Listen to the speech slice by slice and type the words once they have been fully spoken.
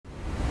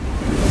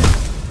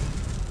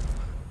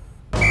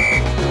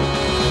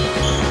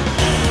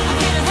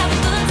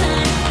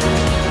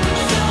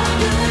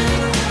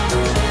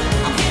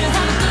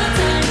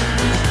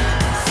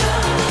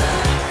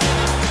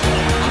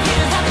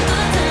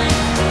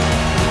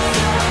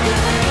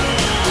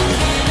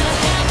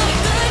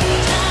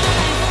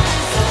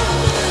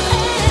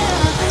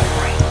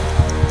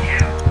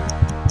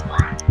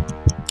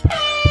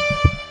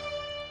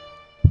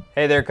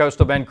Hey there,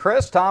 Coastal Bend.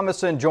 Chris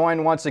Thomasson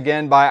joined once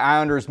again by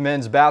Islanders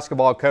men's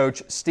basketball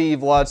coach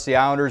Steve Lutz. The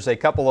Islanders, a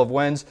couple of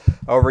wins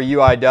over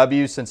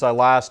UIW since I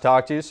last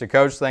talked to you. So,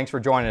 Coach, thanks for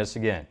joining us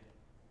again.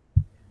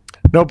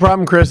 No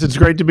problem, Chris. It's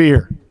great to be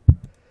here.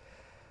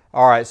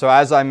 All right, so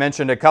as I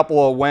mentioned, a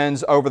couple of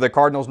wins over the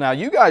Cardinals. Now,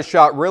 you guys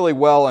shot really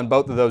well in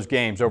both of those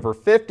games, over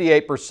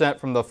 58%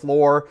 from the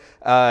floor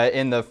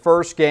in the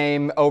first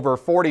game, over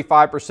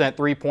 45%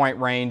 three-point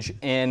range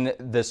in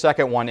the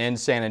second one in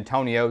San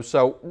Antonio.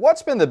 So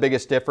what's been the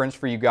biggest difference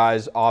for you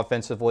guys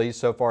offensively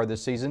so far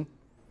this season?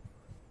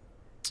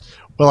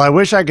 Well, I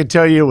wish I could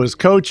tell you it was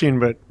coaching,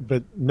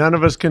 but none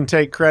of us can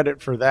take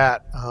credit for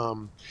that.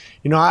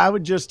 I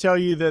would just tell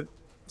you that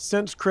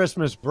since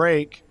Christmas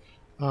break,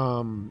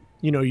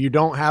 you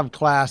don't have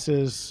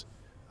classes.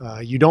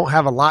 You don't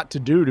have a lot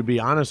to do, to be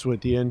honest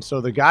with you. And so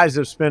the guys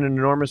have spent an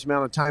enormous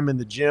amount of time in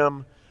the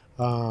gym.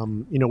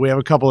 We have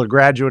a couple of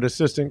graduate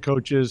assistant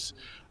coaches,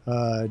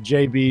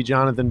 JB,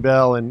 Jonathan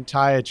Bell, and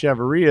Ty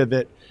Echeverria,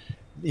 that,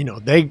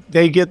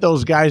 they get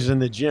those guys in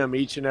the gym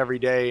each and every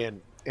day.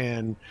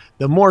 And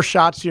the more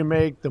shots you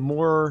make, the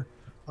more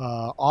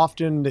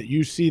often that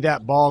you see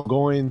that ball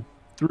going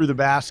through the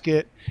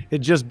basket, it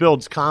just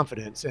builds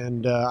confidence.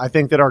 And I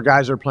think that our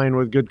guys are playing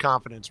with good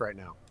confidence right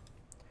now.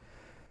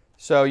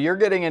 So you're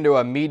getting into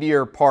a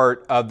meatier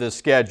part of the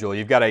schedule.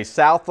 You've got a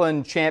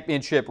Southland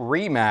Championship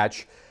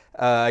rematch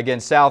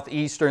against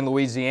Southeastern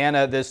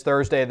Louisiana this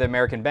Thursday at the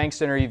American Bank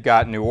Center. You've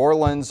got New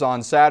Orleans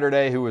on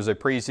Saturday, who was a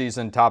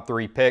preseason top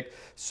 3 pick.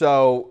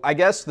 So I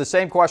guess the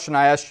same question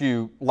I asked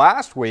you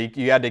last week,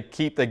 you had to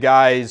keep the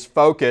guys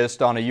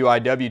focused on a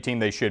UIW team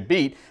they should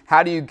beat.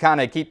 How do you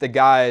kind of keep the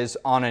guys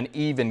on an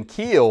even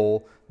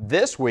keel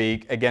this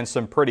week against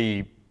some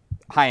pretty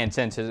high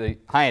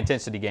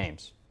intensity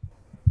games?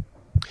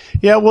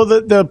 Yeah, well,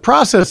 the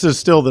process is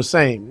still the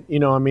same.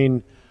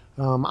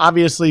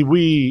 Obviously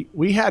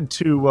we had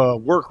to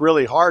work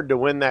really hard to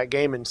win that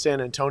game in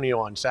San Antonio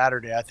on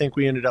Saturday. I think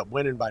we ended up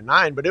winning by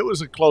 9, but it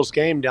was a close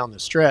game down the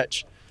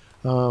stretch.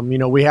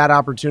 We had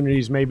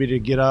opportunities maybe to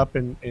get up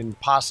and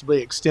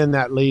possibly extend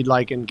that lead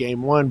like in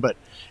game 1, but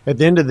at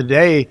the end of the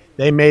day,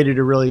 they made it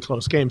a really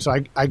close game. So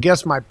I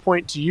guess my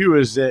point to you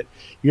is that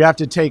you have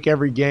to take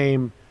every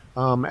game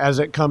as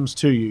it comes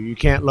to you. You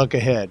can't look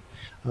ahead.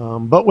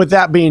 But with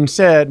that being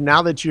said,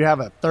 now that you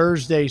have a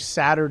Thursday,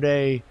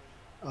 Saturday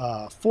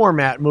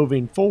format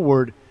moving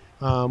forward,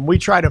 we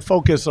try to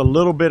focus a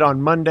little bit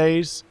on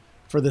Mondays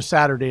for the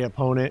Saturday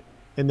opponent,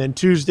 and then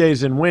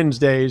Tuesdays and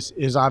Wednesdays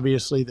is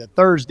obviously the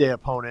Thursday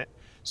opponent.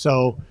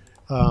 So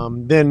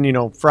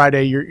then,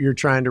 Friday you're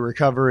trying to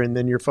recover, and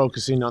then you're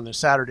focusing on the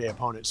Saturday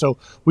opponent. So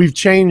we've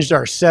changed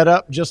our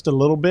setup just a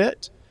little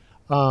bit.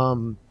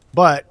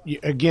 But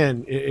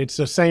again, it's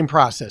the same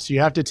process. You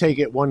have to take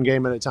it one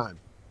game at a time.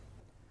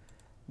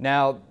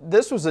 Now,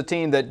 this was a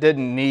team that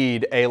didn't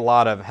need a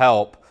lot of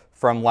help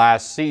from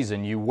last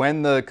season. You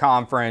win the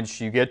conference,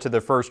 you get to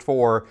the first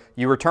 4,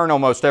 you return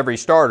almost every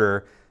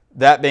starter.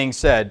 That being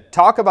said,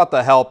 talk about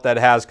the help that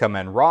has come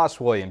in. Ross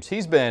Williams,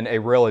 he's been a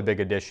really big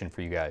addition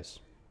for you guys.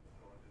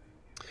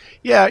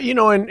 Yeah,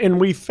 and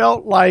we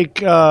felt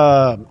like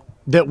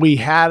that we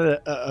had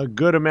a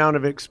good amount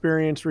of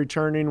experience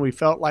returning. We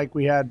felt like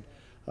we had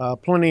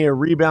plenty of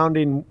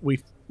rebounding.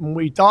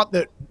 We thought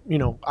that,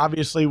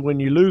 obviously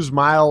when you lose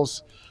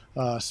Miles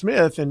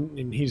Smith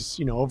and he's,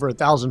 over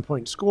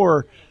 1,000-point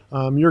scorer,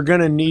 you're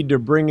going to need to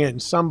bring in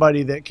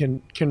somebody that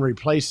can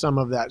replace some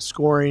of that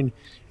scoring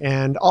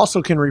and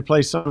also can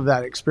replace some of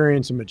that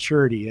experience and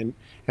maturity.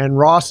 And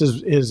Ross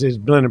has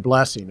been a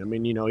blessing. I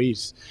mean,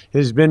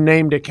 he's been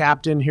named a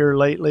captain here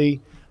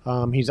lately.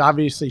 He's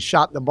obviously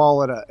shot the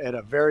ball at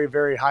a very,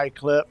 very high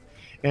clip.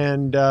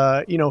 And,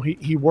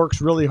 he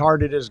works really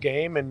hard at his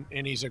game,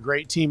 and he's a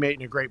great teammate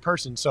and a great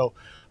person. So,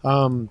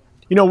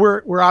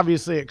 we're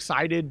obviously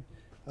excited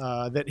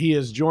that he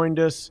has joined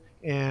us,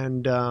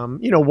 and,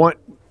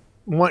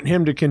 want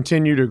him to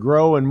continue to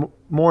grow and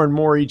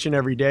more each and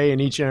every day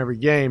and each and every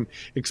game,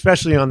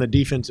 especially on the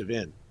defensive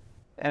end.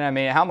 And, I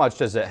mean, how much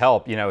does it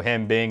help,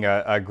 him being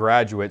a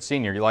graduate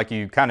senior? Like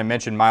you kind of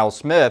mentioned Miles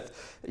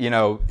Smith,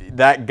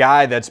 that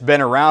guy that's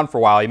been around for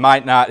a while. He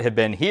might not have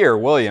been here,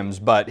 Williams,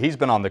 but he's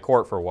been on the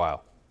court for a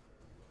while.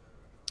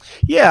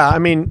 Yeah, I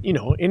mean,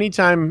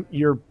 anytime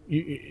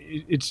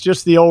it's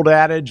just the old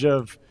adage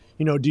of,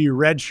 do you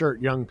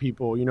redshirt young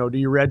people? Do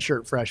you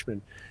redshirt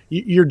freshmen?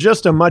 You're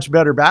just a much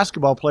better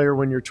basketball player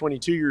when you're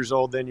 22 years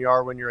old than you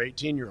are when you're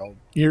 18-year-old.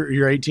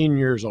 You're 18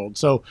 years old.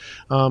 So,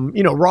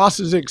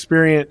 Ross's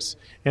experience,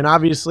 and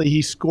obviously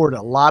he scored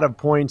a lot of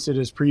points at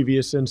his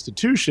previous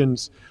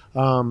institutions.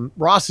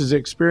 Ross's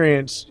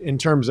experience in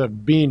terms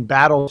of being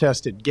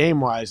battle-tested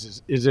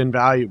game-wise is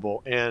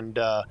invaluable. And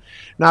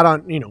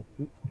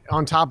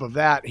on top of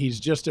that, he's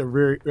just a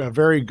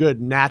very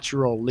good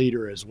natural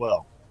leader as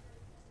well.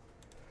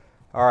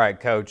 All right,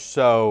 Coach.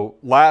 So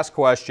last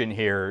question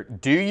here.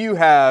 Do you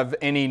have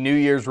any New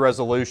Year's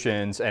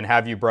resolutions, and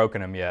have you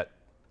broken them yet?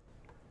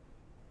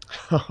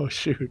 Oh,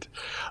 shoot.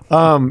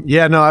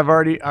 Yeah, no, I've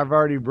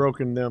already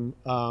broken them.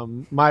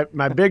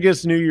 My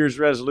biggest New Year's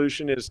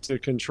resolution is to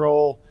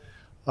control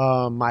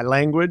my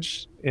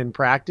language in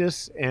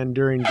practice and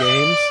during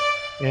games.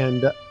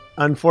 And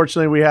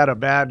unfortunately, we had a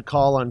bad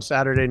call on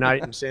Saturday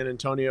night in San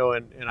Antonio,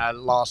 and I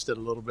lost it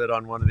a little bit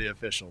on one of the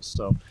officials.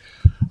 So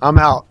I'm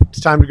out.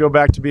 It's time to go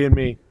back to being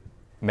me.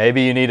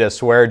 Maybe you need a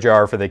swear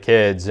jar for the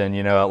kids and,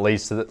 at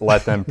least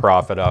let them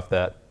profit off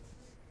that.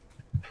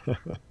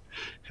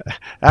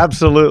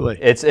 Absolutely.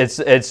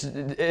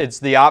 It's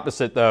the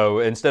opposite, though.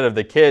 Instead of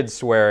the kids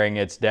swearing,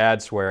 it's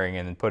dad swearing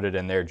and put it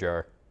in their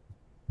jar.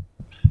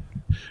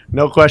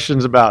 No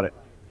questions about it.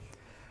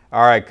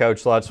 All right,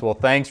 Coach Lutz. Well,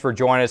 thanks for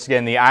joining us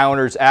again. The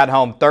Islanders at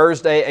home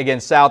Thursday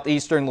against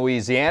Southeastern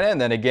Louisiana,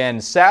 and then again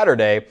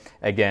Saturday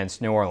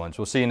against New Orleans.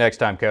 We'll see you next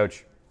time,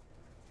 Coach.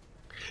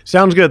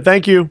 Sounds good.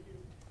 Thank you.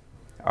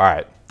 All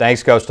right.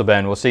 Thanks, Coastal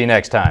Bend. We'll see you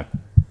next time.